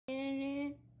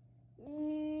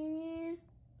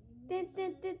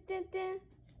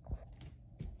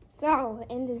So,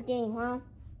 in this game, huh?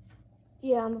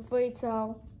 Yeah, I'm afraid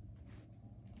so.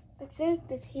 Looks like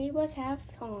that he was half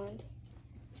turned.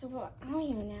 So what? I'm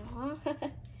here now, huh?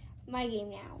 My game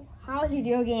now. How's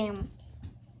your game?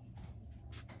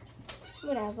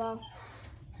 Whatever.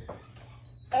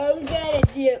 All we gotta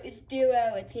do is do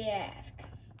our task.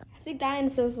 I think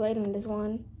dinosaur's right on this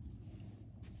one.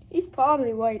 He's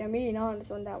probably right. I'm being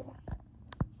honest on that one.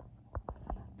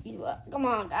 He's what? Come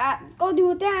on, guys. Let's go do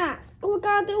a task. What we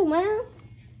gotta do, man?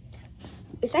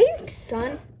 Is that your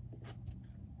son?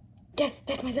 Yes,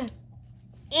 that's my son.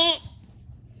 Hey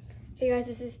guys,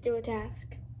 let's just do a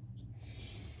task.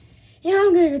 Yeah,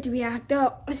 I'm gonna go to react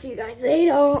up. I'll see you guys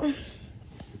later.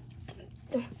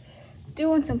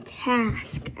 Doing some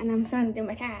task, and I'm starting to do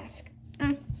my task.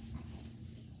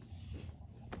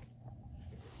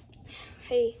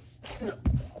 Hey.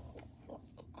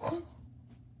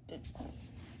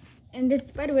 And this,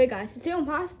 by the way, guys, the two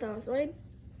imposters, right?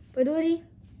 But Woody?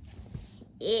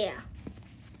 Yeah.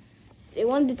 They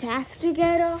want to do tasks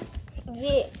together?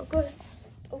 Yeah, of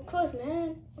course,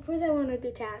 man. Of course I want to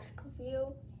do tasks with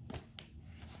you.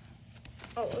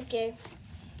 Oh, okay.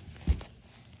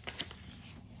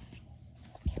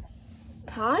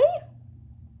 Pie?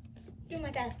 Do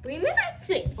my task 3 minutes.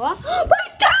 Wait, what? But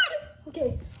he's dead!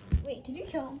 Okay, wait, did you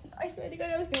kill him? I swear to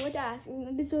God I was doing my task.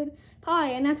 And this was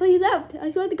Pie, and that's why he left.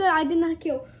 I swear to God I did not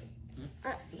kill.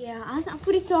 Yeah, I'm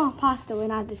pretty sure imposter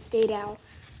when I just stayed out.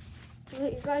 So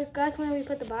you guys want to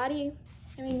put the body?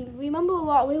 I mean, remember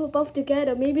what we were both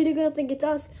together. Maybe they're gonna think it's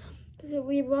us because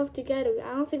we were both together.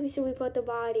 I don't think we should report the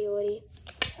body already.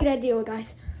 Good idea,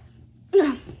 guys.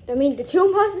 I mean, the two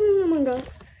imposters among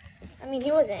us. I mean,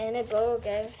 he wasn't in it, but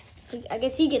okay. I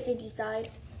guess he gets to decide.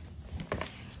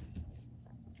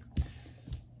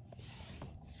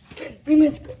 We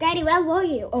must go. Daddy, where were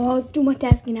you? Oh, I was doing my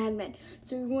task in admin.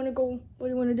 So you want to go? What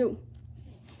do you want to do?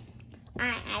 I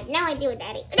have no idea,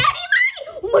 Daddy. Daddy,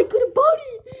 body! Oh my God, a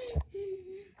body!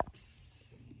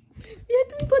 We have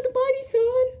to report the body,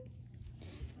 son.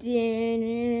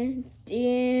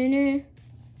 Dinner.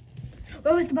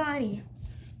 Where was the body?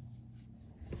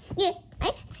 Yeah.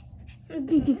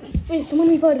 Wait, someone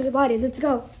reported the body. Let's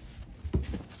go.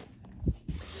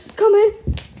 Coming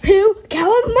to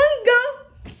Cowabunga.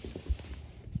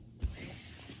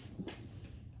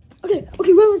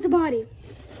 Okay, where was the body?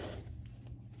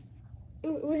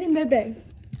 It was in Bebe.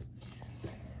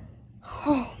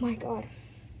 Oh my God.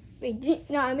 Wait,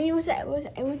 no, I mean it was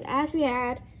as we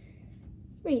had.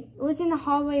 Wait, it was in the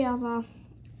hallway of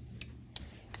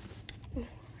It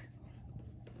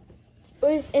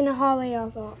was in the hallway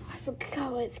of I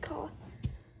forgot what it's called.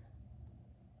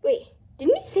 Wait,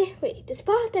 didn't you say? Wait, the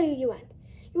spot that you went.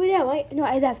 You were there, right? No,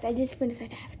 I left. I just finished my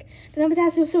task. The number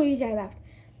task was so easy. I left.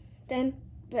 Then,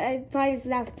 but I probably just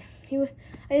left. I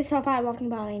just saw Pi walking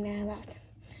by and then I left.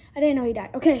 I didn't know he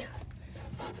died. Okay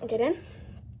then.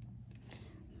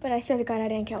 But I swear to God, I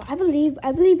didn't kill. I believe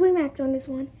we maxed on this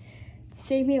one.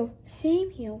 Same here.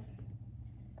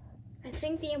 I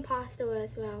think the imposter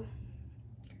as well.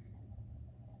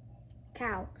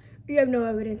 Cow. We have no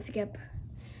evidence, Skip.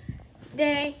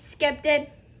 They skipped it.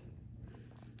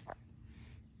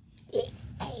 Yeah,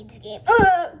 I hate this game.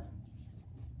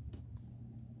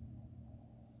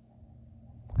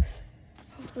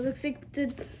 Looks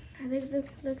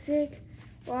like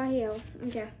we're here.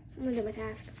 Okay, I'm gonna do my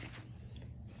task.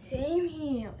 Same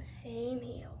here.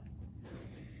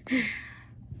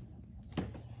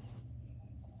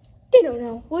 They don't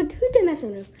know. Who they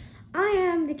messing with? I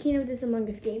am the king of this Among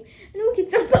Us game, and we can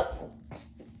stop.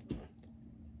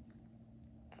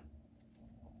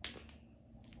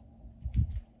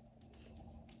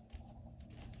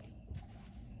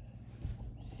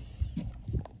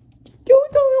 You're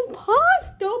the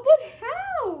imposter, but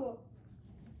how?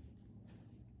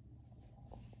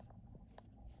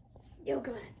 You're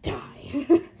gonna die.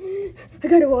 I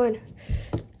got a one.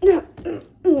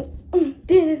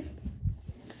 Didn't.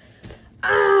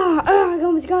 I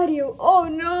almost got you. Oh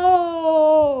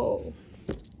no.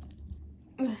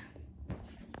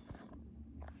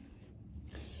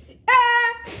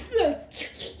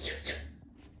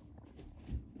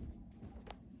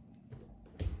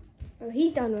 Oh,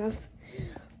 he's done rough.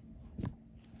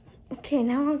 Okay,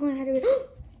 now I'm going to have to.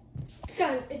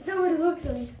 Son, it's not what it looks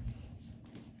like.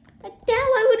 But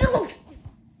that way would it look.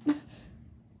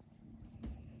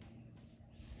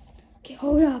 Okay,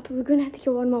 hold up. We're gonna have to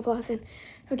kill one more person.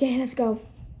 Okay, let's go.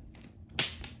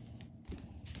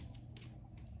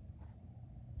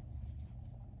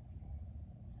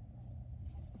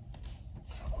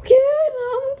 Okay,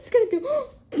 I'm just gonna do.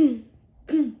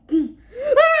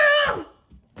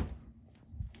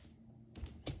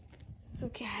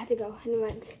 go. And it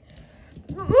went.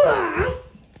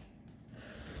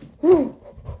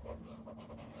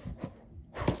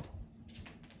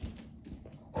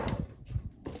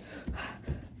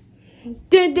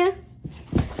 Okay.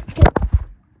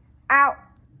 Ow.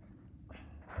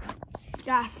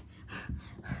 Guys.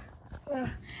 I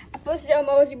posted the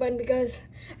emoji button because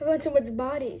I found someone's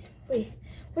bodies. Wait,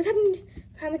 what's happened?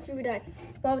 How much people died?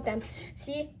 12 of them.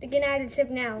 See, they're getting out of the ship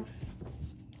now.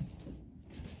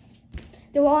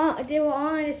 They were all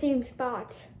in the same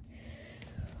spot.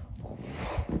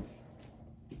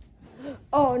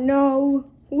 Oh no!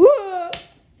 Whoa!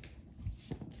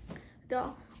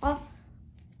 All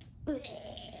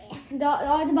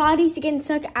the bodies are getting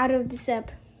sucked out of the ship,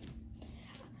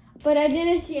 but I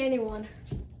didn't see anyone.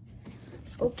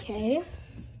 Okay.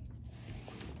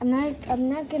 I'm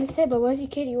not gonna say, but was your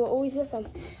kid? You were always with him.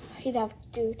 He'd have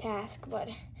to do task, but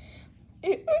he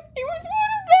was one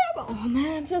of them. Oh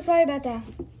man, I'm so sorry about that.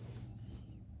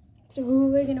 So who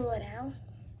are we gonna vote now?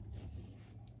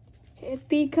 It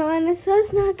be kinda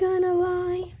sus, not gonna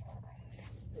lie.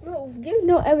 No, you have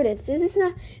no evidence. This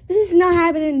is not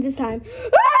happening this time.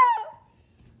 Ah!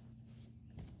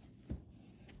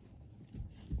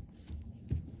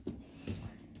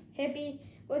 Hippie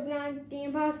was not the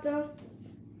imposter.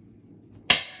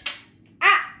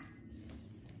 Ah!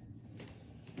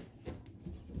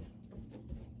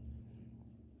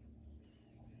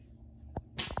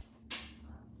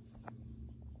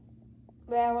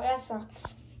 Well, that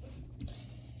sucks.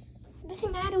 It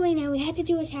doesn't matter right now. We had to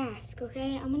do a task,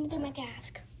 okay? I'm gonna do my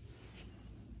task.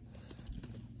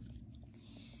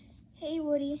 Hey,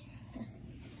 Woody.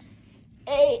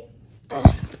 Hey.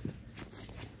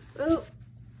 Oh,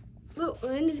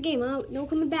 we're in this game. No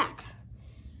coming back.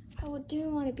 I do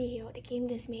want to be here. The game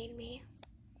just made me.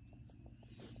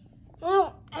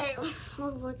 Well, hey,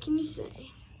 what can you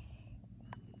say?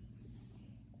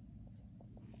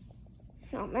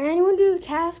 Oh man, you want to do a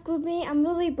task with me? I'm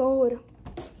really bored.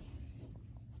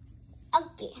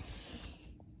 Okay.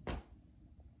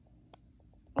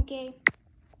 Okay.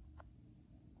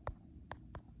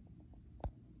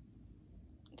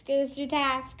 Let's do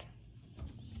task.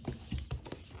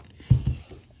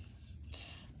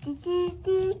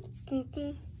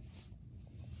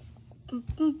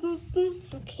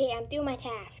 Okay, I'm doing my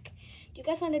task. Do you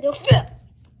guys want to do?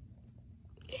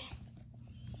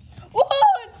 What?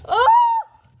 Oh!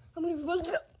 I'm gonna reverse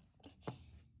it.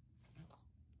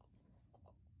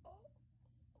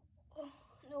 Oh,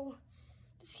 no,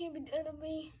 this can't be done to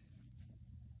me.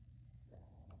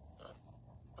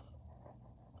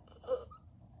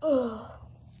 Oh.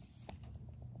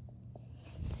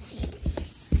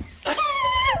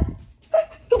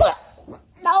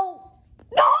 No!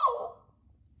 No!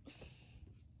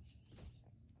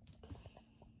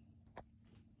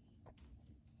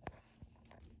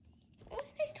 What's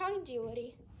nice talking to you,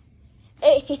 Woody?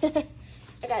 Hey,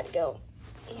 I gotta go.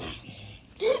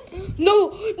 No!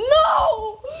 No! You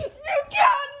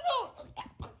can't! No!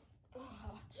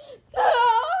 No!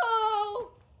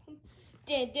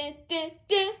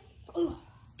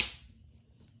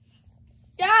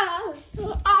 Yeah!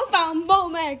 I found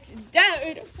Bomax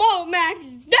dead! Bomax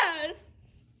dead!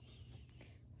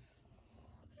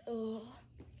 Oh.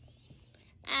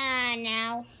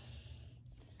 Now.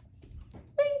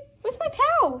 Wait, where's my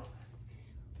pal?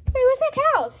 Wait, where's my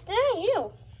pals? They're not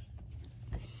you.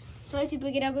 So I had to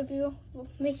pick it up with you.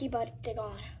 Mickey, but they're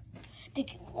gone.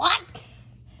 What?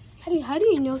 How do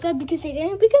you know that? Because they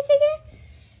didn't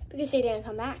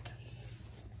come back.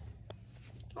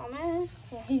 Oh man.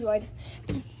 Yeah, he's worried.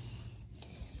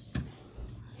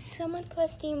 Someone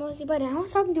pressed the emoji button. I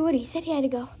was talking to Woody. He said he had to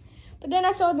go. But then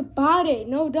I saw the body.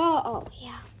 No duh. Oh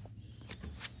yeah.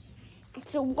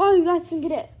 So what do you guys think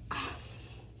it is? I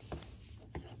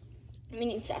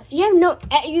mean, it's sus. You have no,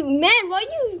 man, why are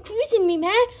you accusing me,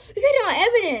 man? You got no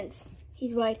evidence.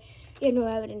 He's right. You have no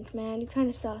evidence, man. You're kind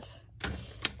of sus.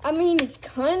 I mean, it's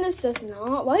kind of sus,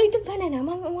 not. Why are you defending him?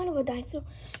 I'm one of a dinosaur.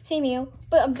 Same here.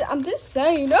 But I'm just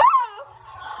saying. Ah!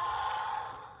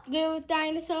 The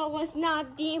dinosaur was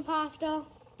not the imposter.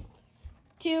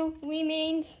 2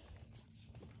 remains.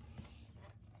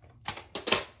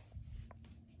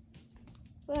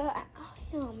 Well,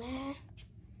 oh man.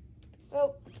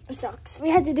 Well, it sucks. We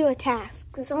had to do a task.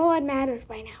 That's all that matters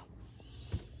by now.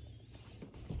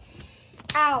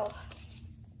 Ow.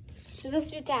 So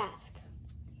let's do task.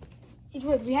 He's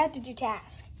right. We have to do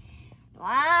task.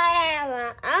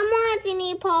 Whatever. I'm watching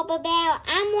you, Papa Bear.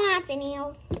 I'm watching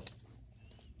you.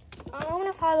 I want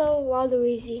to follow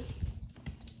Waluigi.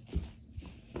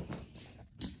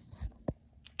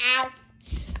 Ow.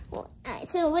 Well,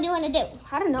 So what do you want to do?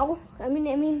 I don't know. I mean,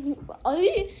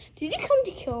 did you come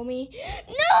to kill me?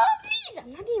 No, please.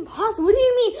 I'm not the imposter. What do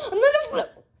you mean? I'm not the...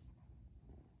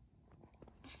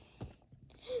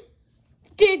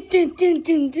 Dun, dun, dun,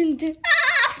 dun, dun, dun.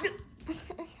 Ah!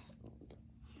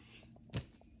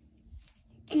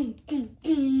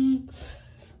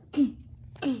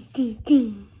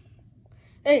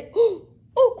 Hey,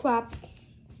 oh crap.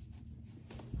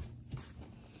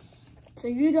 So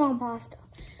you're the imposter.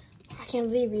 I can't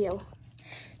believe you.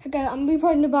 I'm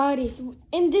reporting the bodies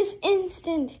in this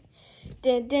instant.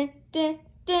 Dun, dun, dun,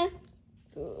 dun.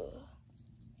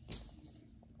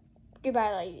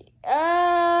 Goodbye, lady.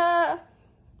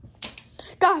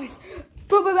 Guys,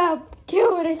 talk about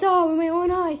kill what I saw with my own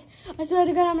eyes. I swear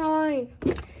to God, I'm not lying.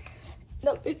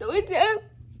 No, it's him.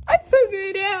 I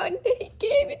figured it out. He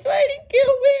came and tried to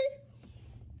kill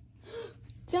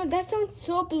me. That sounds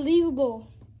so believable.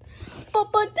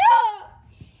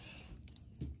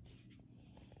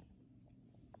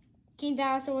 King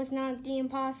Bowser was not the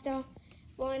imposter.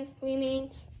 One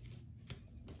remains.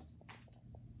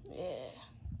 Yeah.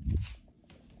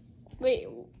 Wait.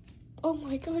 Oh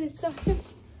my God, it's not him.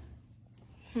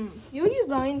 You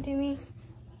lying to me?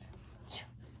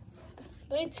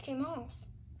 The lights came off.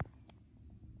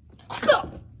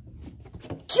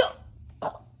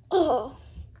 Oh.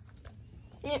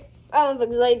 Yeah, I don't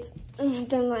fix lights.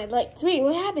 Done my lights. Wait,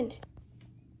 what happened?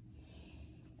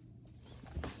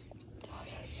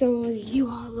 So you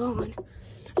all alone.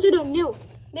 So don't know.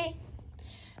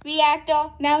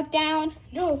 Reactor meltdown.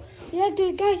 No,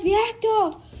 reactor, guys,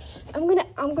 reactor. I'm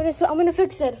gonna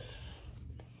fix it.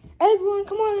 Everyone,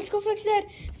 come on, let's go fix it.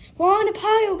 We're on a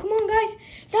pile. Come on, guys,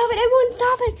 stop it. Everyone,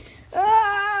 stop it.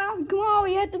 Come on,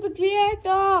 we have to fix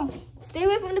reactor. Stay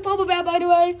away from the bubble bear, by the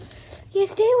way. Yeah,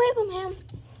 stay away from him.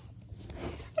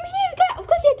 I mean, of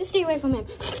course you have to stay away from him.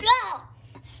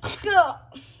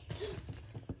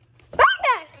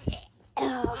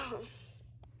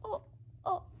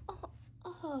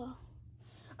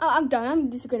 Oh, I'm done.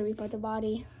 I'm just gonna report the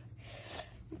body.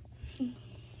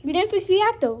 We didn't fix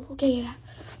reactor. Okay,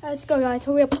 let's go, guys.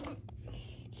 Hurry up.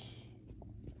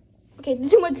 Okay,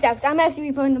 2 more steps. I'm actually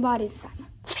reporting the body this time.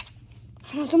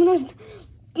 Someone else.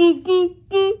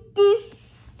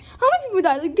 How much people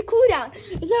die? Like the cooldown.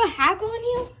 Is there a hack on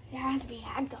here? There has to be a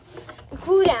hack though. The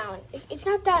cooldown. It's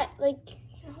not that like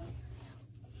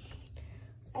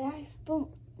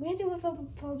we have to move up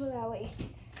that way.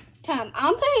 Tom,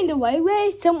 I'm playing the right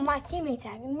way. Some of my teammates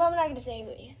have, and I'm not gonna say who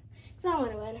it is. Cause I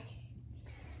wanna win.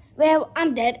 Well,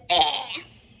 I'm dead.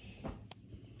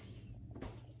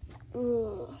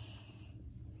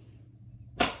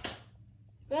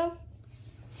 Well,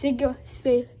 say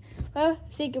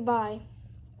goodbye.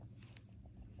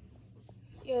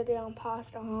 You're the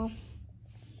imposter, huh?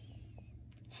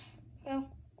 Well,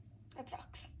 that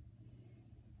sucks.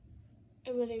 I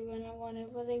really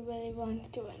wanted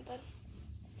to win, but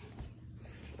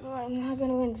I'm not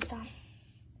gonna win this time.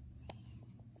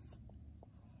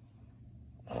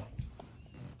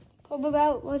 Probably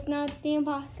was not the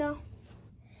imposter.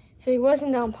 So he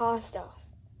wasn't the imposter.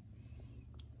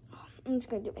 I'm just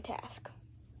gonna do my task.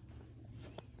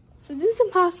 So this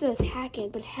imposter is hacking,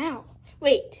 but how?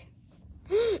 Wait.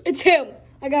 It's him.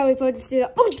 I gotta report this dude.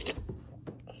 Oh, okay,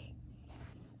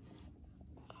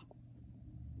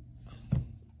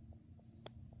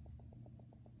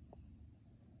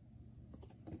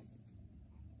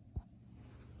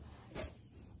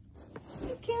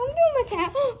 I'm doing my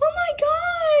task. Oh my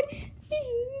God!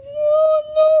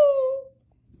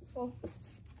 No.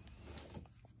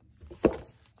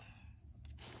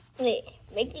 Wait,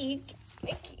 Mickey,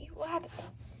 what happened?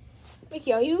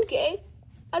 Mickey, are you okay?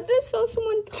 I just saw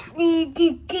someone. What are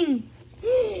you?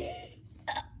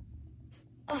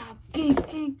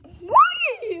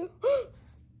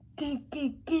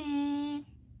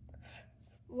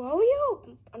 What are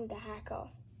you? I'm the hacker.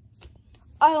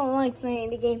 I don't like playing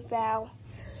the game foul.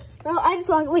 Well, I just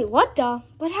want. Wait, what the?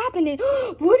 What happened?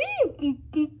 What are you?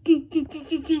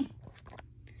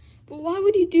 But why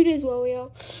would you do this,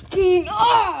 Wario?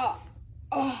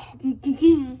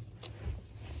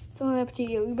 It's only up to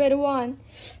you. You better win.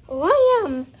 Oh, I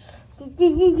am.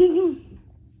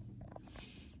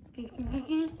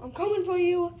 I'm coming for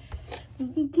you.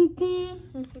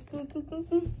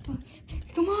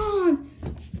 Come on.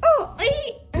 Oh, I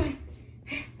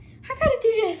gotta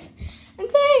do this. And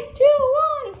 3, 2,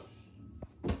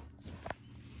 1.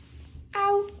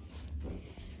 Ow.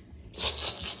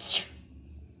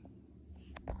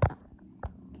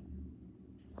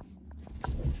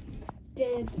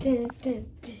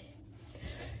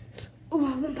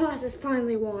 Oh, the imposters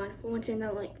finally won for once in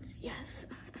their lives. Yes.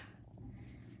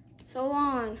 So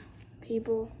long. Peace.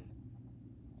 people.